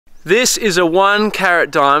This is a 1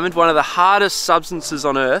 carat diamond, one of the hardest substances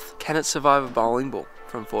on earth. Can it survive a bowling ball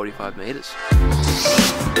from 45 meters?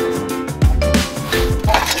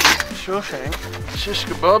 Shawshank, shish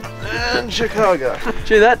kebab, and Chicago.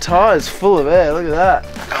 Gee, that tyre's full of air, look at that.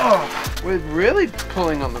 Oh, we're really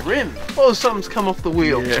pulling on the rim. Oh, something's come off the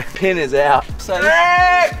wheel. Yeah. Pin is out. So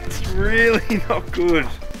It's really not good.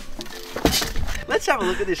 let's have a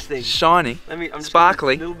look at this thing. Shiny. I'm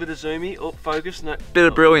sparkly. A little bit of zoomy. Oh, focus. No. Bit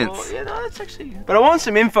of brilliance. Oh, yeah, no, that's actually. But I want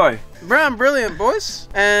some info. Brown brilliant, boys.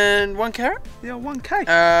 And 1 carat. Yeah,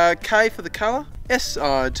 1K. K for the colour.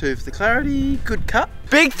 SI2 for the clarity. Good cut.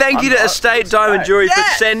 Big thank you to Estate Diamond Jewelry for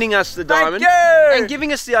sending us the diamond. Thank you! And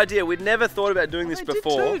giving us the idea. We'd never thought about doing this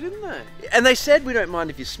before. Did too, didn't they? And they said we don't mind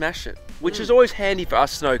if you smash it, which is always handy for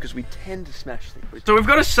us to know because we tend to smash things. So we've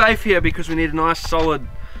got a safe here because we need a nice solid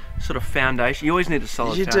sort of foundation. You always need a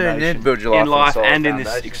solid foundation. You do need to build your life in life on a solid and in this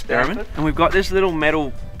foundation. experiment. And we've got this little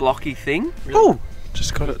metal blocky thing. Oh!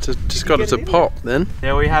 Just got it to pop then.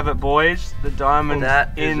 There we have it, boys. The diamond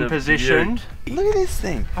That is in a positioned. Look at this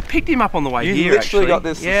thing. I picked him up on the way You here. literally actually. got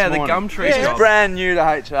this Yeah, this the morning. gum tree. It's job. brand new to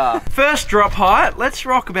HR. First drop height, let's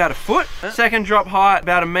rock about 1 foot. Second drop height,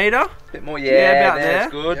 about 1 meter. Bit more, about that's there.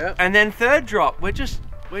 good. Yeah. And then third drop, we're just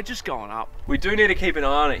going up. We do need to keep an eye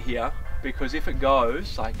on it here because if it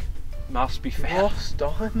goes, like, must be found. Lost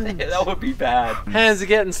diamonds. Yeah, that would be bad. Hands are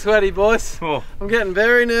getting sweaty, boys. Oh. I'm getting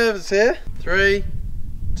very nervous here. 3,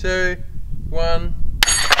 2, 1.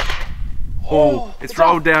 Oh, it's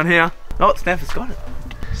rolled down here. Oh, Steph has got it.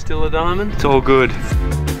 Still a diamond. It's all good.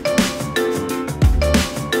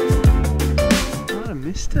 Oh, I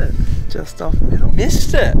missed it. Just off middle.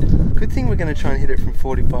 Missed it. Good thing we're going to try and hit it from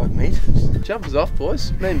 45 meters. Jumpers off,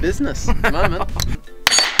 boys. Mean business at the moment.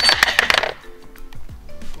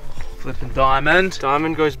 Flipping diamond.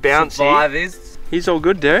 Diamond goes bouncy. 5 is. He's all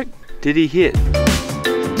good, Derek. Did he hit?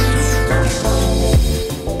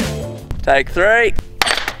 Take 3.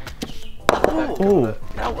 Oh,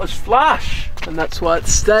 That was flush. and that's why it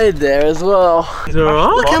stayed there as well. Is it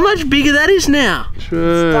alright? Look how much bigger that is now. Dug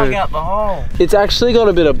True. out the hole. It's actually got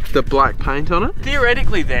a bit of the black paint on it.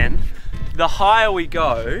 Theoretically then, the higher we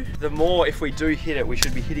go, the more if we do hit it, we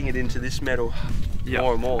should be hitting it into this metal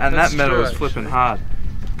more and more. And That's that metal true, is flipping hard.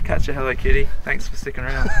 Catch a Hello Kitty. Thanks for sticking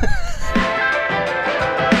around.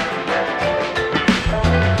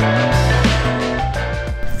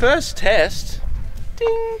 First test.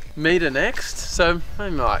 Ding. Meter next. So, hey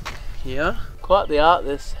Mike, here. Quite the art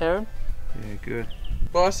this, Heron. Yeah, good.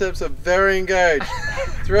 Biceps are very engaged.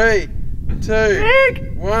 3,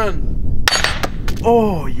 2, 1.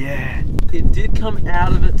 Oh, yeah. It did come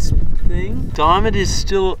out of its thing. Diamond is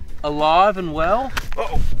still alive and well.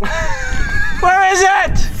 Where is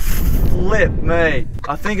it? Flip me.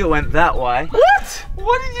 I think it went that way. What?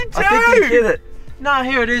 What did you do? I think you hit it. No,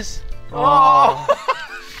 here it is. Oh.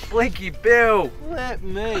 Blinky Bill. Let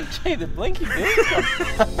me. Gee, the blinky bill.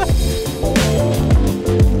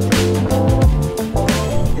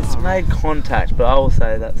 It's made contact, but I will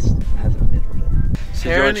say that hasn't middled it. So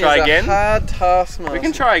do you want to try again? Hard taskmaster. We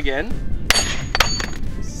can try again.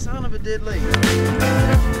 Son of a deadly.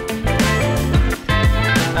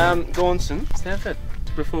 Gaunson, Stanford.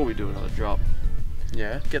 before we do another drop.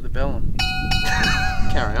 Yeah, get the bell on.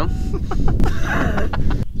 Carry on.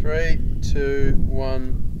 3, 2,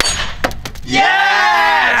 1.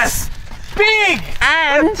 Yes! Big!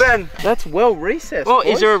 And That's well recessed. well,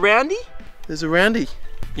 boys. is there a roundy? There's a roundy.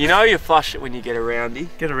 You know you flush it when you get a roundy.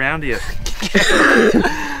 Get around here.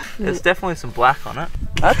 There's definitely some black on it.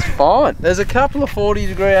 That's fine. There's a couple of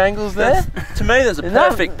 40-degree angles there. To me, there's a Isn't that-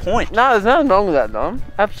 perfect point. No, there's nothing wrong with that, Dom.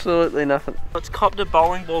 Absolutely nothing. Let's copped a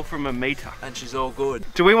bowling ball from 1 meter. And she's all good.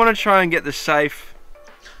 Do we want to try and get the safe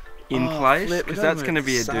in Oh, place? flip, Because we gotta that's going to move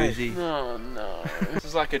be a the safe. doozy. Oh no. This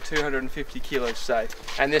is like a 250 kilo safe.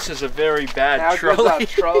 And this is a very bad How trolley. good's that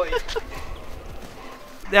trolley?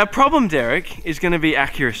 Our problem, Derek, is going to be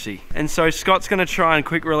accuracy. And so Scott's going to try and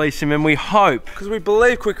quick release him, and we hope. Because we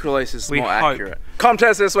believe quick release is We more hope. accurate.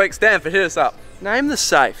 Contest this week, Stanford, hit us up. Name the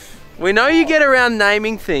safe. We know you get around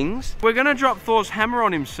naming things. We're going to drop Thor's hammer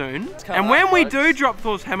on him soon. And when we do drop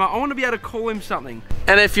Thor's hammer, I want to be able to call him something.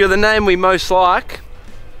 And if you're the name we most like.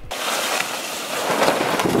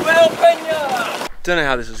 Don't know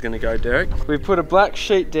how this is going to go, Derek. We've put a black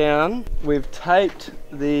sheet down. We've taped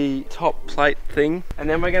the top plate thing. And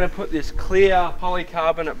then we're going to put this clear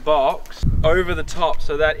polycarbonate box over the top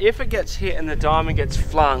so that if it gets hit and the diamond gets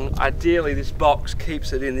flung, ideally this box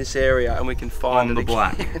keeps it in this area and we can find On it the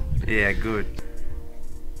black. again. Yeah, good.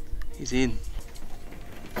 He's in.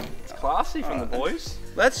 It's classy from the boys.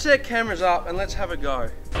 Let's set cameras up and let's have a go.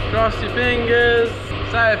 Cross your fingers,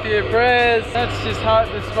 say a few prayers. Let's just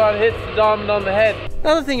hope this one hits the diamond on the head.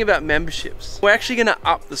 Another thing about memberships, we're actually gonna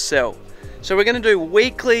up the sell. So we're gonna do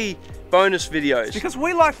weekly bonus videos. Because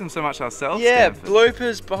we like them so much ourselves. Yeah, Stanford.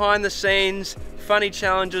 bloopers, behind the scenes, funny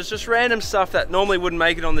challenges, just random stuff that normally wouldn't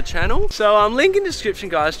make it on the channel. So link in description,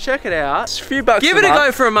 guys, check it out. It's a few bucks Give it a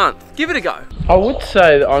go for a month. Give it a go. I would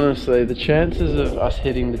say that honestly, the chances of us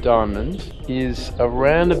hitting the diamonds is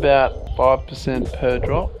around about 5% per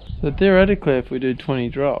drop. So theoretically, if we do 20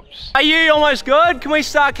 drops. Are you almost good? Can we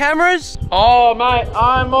start cameras? Oh mate,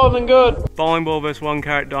 I'm more than good. Bowling ball versus 1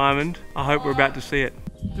 carat diamond. I hope we're about to see it.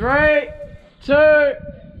 3, 2,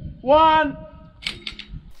 1.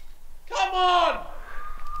 Come on!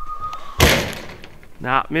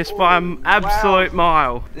 Nah, missed by an absolute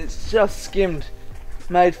mile. It's just skimmed.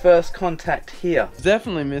 Made first contact here.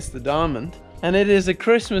 Definitely missed the diamond. And it is a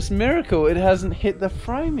Christmas miracle it hasn't hit the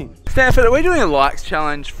framing. Stanford, are we doing a likes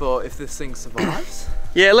challenge for if this thing survives?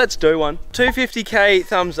 Yeah, let's do one. 250k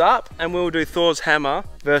thumbs up, and we'll do Thor's hammer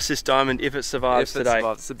versus diamond if it survives today.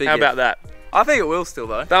 Survives. It's a big How if. about that? I think it will still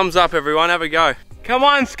though. Thumbs up, everyone. Have a go. Come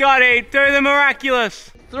on, Scotty. Do the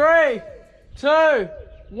miraculous. 3, 2,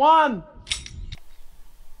 1.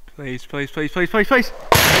 Please, please, please, please, please, please.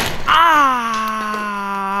 Ah!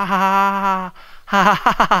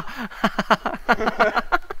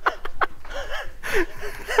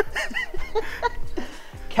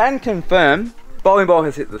 Can confirm, bowling ball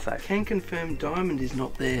has hit the safe. Can confirm diamond is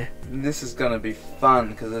not there. This is gonna be fun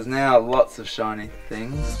because there's now lots of shiny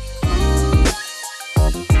things.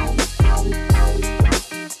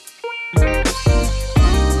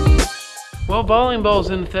 Well, bowling ball's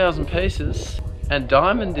in 1,000 pieces, and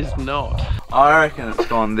diamond is not. I reckon it's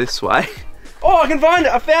gone this way. Oh, I can find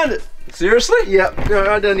it. I found it. Seriously? Yep,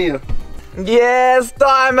 right down here. Yes,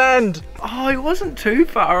 diamond! Oh, he wasn't too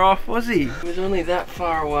far off, was he? He was only that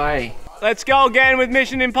far away. Let's go again with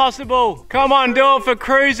Mission Impossible. Come on, do it for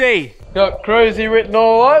Cruzy. Got Cruzy written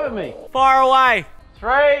all over me. Far away.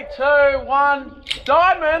 3, 2, 1,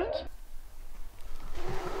 diamond!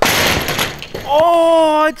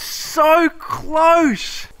 Oh, it's so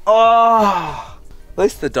close. Oh, at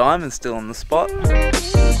least the diamond's still on the spot.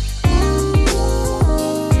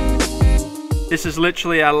 This is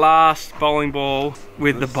literally our last bowling ball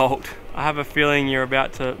with the bolt. I have a feeling you're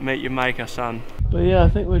about to meet your maker, son. But yeah, I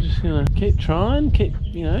think we're just gonna keep trying, keep,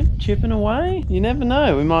 you know, chipping away. You never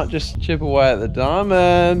know, we might just chip away at the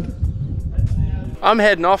diamond. I'm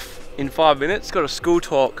heading off in 5 minutes. Got a school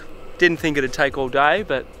talk. Didn't think it'd take all day,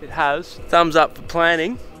 but it has. Thumbs up for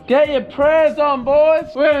planning. Get your prayers on, boys.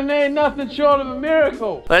 We're gonna need nothing short of a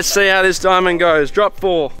miracle. Let's see how this diamond goes. Drop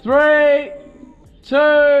 4. 3,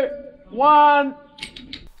 2, 1.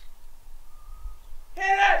 Hit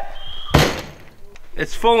it!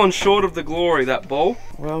 It's fallen short of the glory, that ball.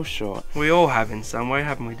 Well short. We all have in some way,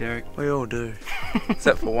 haven't we, Derek? We all do.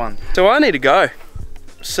 Except for one. So I need to go.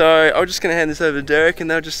 So I'm just gonna hand this over to Derek and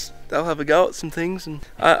they'll have a go at some things, and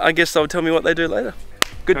I guess they'll tell me what they do later.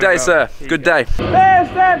 Good day, sir. Good day. There's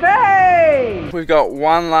the day! We've got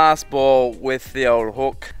one last ball with the old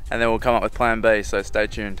hook, and then we'll come up with plan B, so stay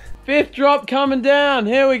tuned. 5th drop coming down,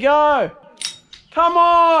 here we go. Come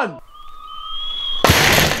on!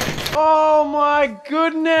 Oh my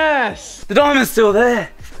goodness! The diamond's still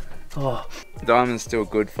there! Oh, the diamond's still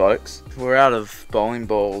good, folks. We're out of bowling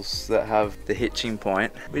balls that have the hitching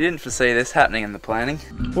point. We didn't foresee this happening in the planning.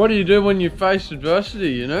 What do you do when you face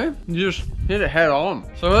adversity, you know? You just hit it head on.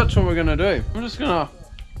 So that's what we're gonna do. I'm just gonna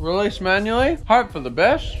release manually, hope for the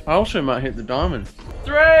best. I also might hit the diamond.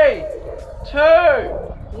 3, 2,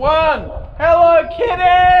 1. Hello,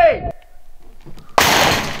 Kitty!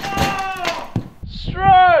 Oh,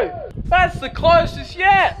 Stroke! That's the closest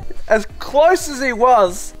yet! As close as he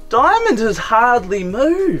was, diamond has hardly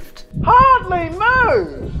moved. Hardly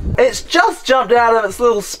moved! It's just jumped out of its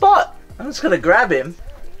little spot. I'm just gonna grab him.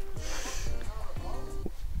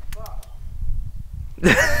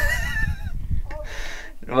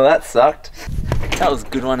 Well, that sucked. That was a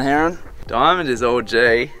good one, Heron. Diamond is all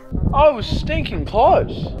G. I was stinking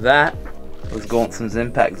close. That was Gauntson's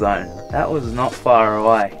impact zone. That was not far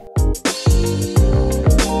away.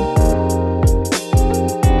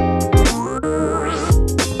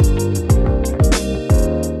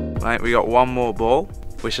 Mate, we got one more ball.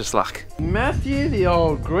 Wish us luck. Matthew, the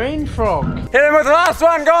old green frog. Hit him with the last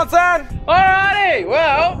one, Gaunson! Alrighty,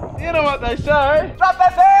 well, you know what they say. Drop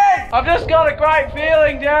that thing! I've just got a great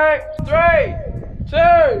feeling, Derek. 3, 2,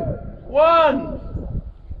 1.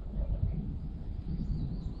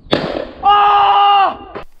 Oh!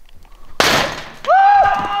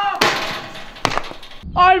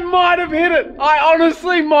 I might have hit it. I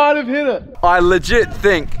honestly might have hit it. I legit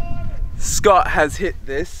think Scott has hit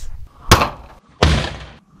this.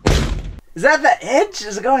 Is that the edge?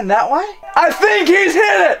 Is it going that way? I think he's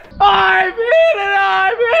hit it! I've hit it!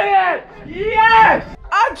 I've hit it! Yes!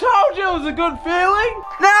 I told you it was a good feeling.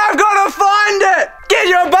 Now I've got to find it! Get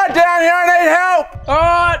your butt down here, I need help!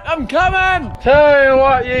 Alright, I'm coming! Tell you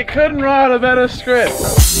what, you couldn't write a better script.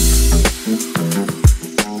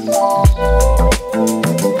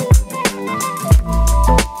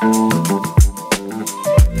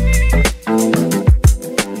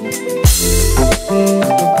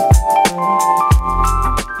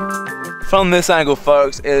 From this angle,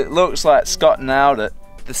 folks, it looks like Scott nailed it.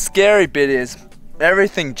 The scary bit is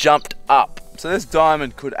everything jumped up. So this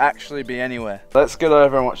diamond could actually be anywhere. Let's get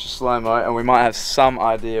over and watch the slow-mo and we might have some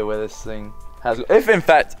idea where this thing has... If in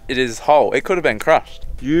fact it is whole, it could have been crushed.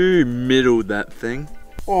 You middled that thing.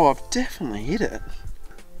 Oh, I've definitely hit it.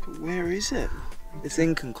 But where is it? It's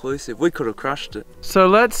inconclusive. We could have crushed it. So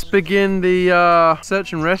let's begin the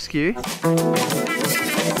search and rescue.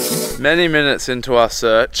 Many minutes into our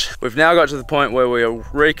search, we've now got to the point where we are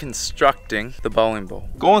reconstructing the bowling ball.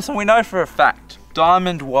 Gaunson, we know for a fact,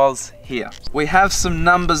 diamond was here. We have some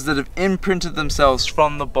numbers that have imprinted themselves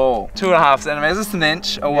from the ball. 2.5 centimeters, that's an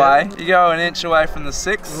inch away. Yep. You go an inch away from the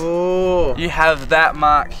 6. Oh. You have that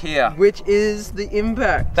mark here. Which is the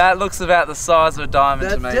impact. That looks about the size of a diamond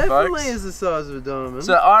to me, folks. That definitely is the size of a diamond.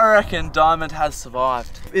 So I reckon diamond has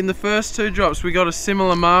survived. In the first 2 drops, we got a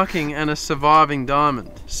similar marking and a surviving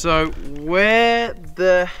diamond. So where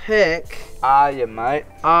the heck are you, mate?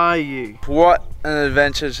 Are you? What an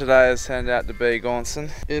adventure today has turned out to be, Gaunson.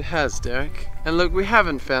 It has, Derek. And look, we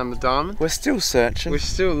haven't found the diamond. We're still searching. We're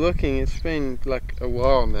still looking. It's been like a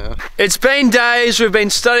while now. It's been days. We've been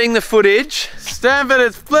studying the footage. Stanford,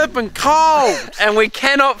 it's flipping cold. And we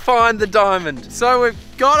cannot find the diamond. So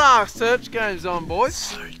we've got our search games on, boys.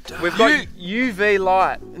 So dark. We've got UV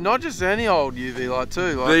light. Not just any old UV light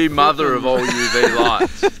too. Like the mother of all UV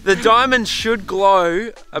lights. The diamond should glow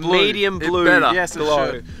a medium blue. Yes, it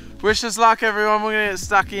should. Wish us luck, everyone. We're gonna get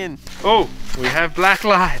stuck in. Oh, we have black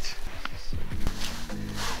light.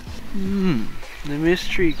 The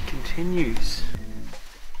mystery continues.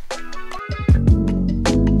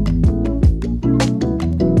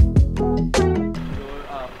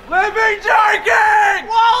 Living joking!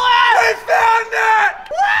 Wallace! We found it!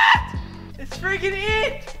 What? It's freaking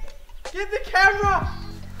it! Get the camera!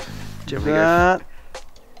 That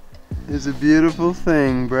is a beautiful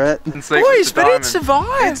thing, Brett. Boys, but it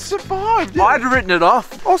survived. It survived. I'd written it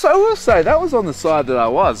off. Also, I will say, that was on the side that I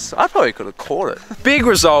was. I probably could have caught it. Big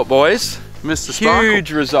result, boys. Mr. Sparkle.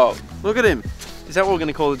 Huge result. Look at him. Is that what we're going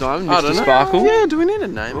to call the diamond? I don't Mr. know. Sparkle? Yeah, do we need a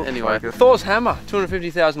name? Anyway. Thor's hammer,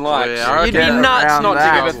 250,000 likes. Oh, yeah, You'd be reckon nuts around not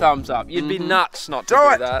that. to give a thumbs up. You'd be nuts not to Do do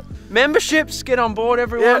it. that. Memberships, get on board, Yeah,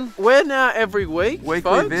 everyone. we're now every week, Weekly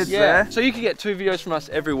folks. vids Yeah. there. So you could get 2 videos from us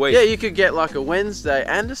every week. Yeah, you could get like a Wednesday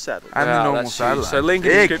and a Saturday. And the Wow, normal that's Saturday. huge. So link in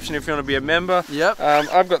the Big. description if you want to be a member. Yep.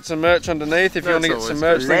 I've got some merch underneath if you want to get That's some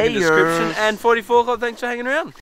always merch. good. Link in the description. Layers. And 44 Club, thanks for hanging around.